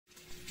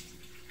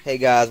Hey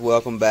guys,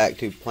 welcome back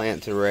to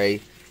Plants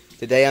Array.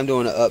 Today I'm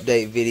doing an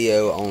update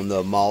video on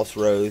the moss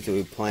rose that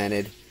we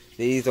planted.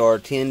 These are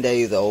 10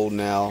 days old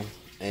now,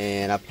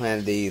 and I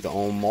planted these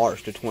on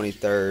March the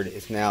 23rd.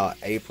 It's now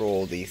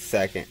April the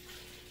 2nd,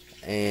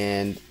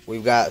 and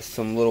we've got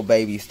some little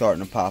babies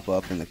starting to pop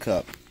up in the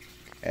cup,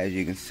 as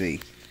you can see.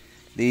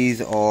 These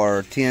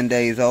are 10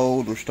 days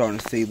old. We're starting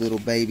to see little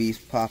babies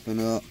popping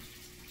up,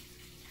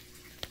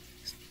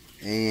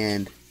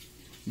 and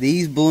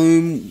these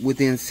bloom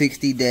within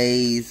 60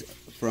 days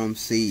from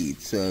seed,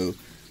 so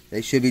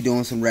they should be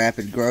doing some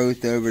rapid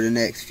growth over the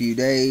next few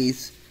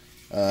days.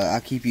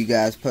 I'll keep you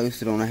guys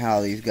posted on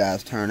how these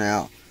guys turn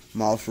out.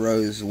 Moss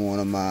rose is one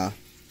of my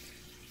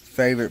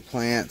favorite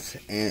plants,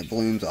 and it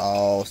blooms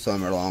all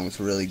summer long. It's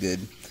a really good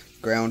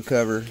ground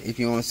cover. If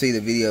you want to see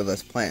the video of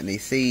us planting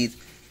these seeds,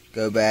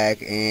 go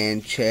back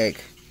and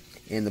check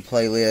in the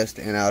playlist,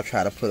 and I'll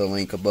try to put a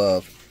link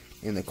above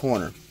in the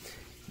corner.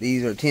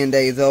 These are 10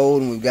 days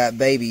old, and we've got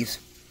babies.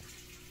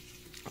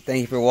 Thank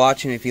you for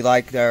watching. If you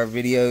liked our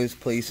videos,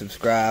 please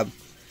subscribe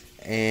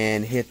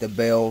and hit the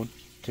bell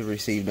to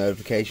receive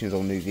notifications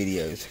on new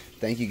videos.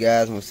 Thank you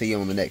guys, and we'll see you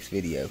on the next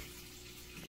video.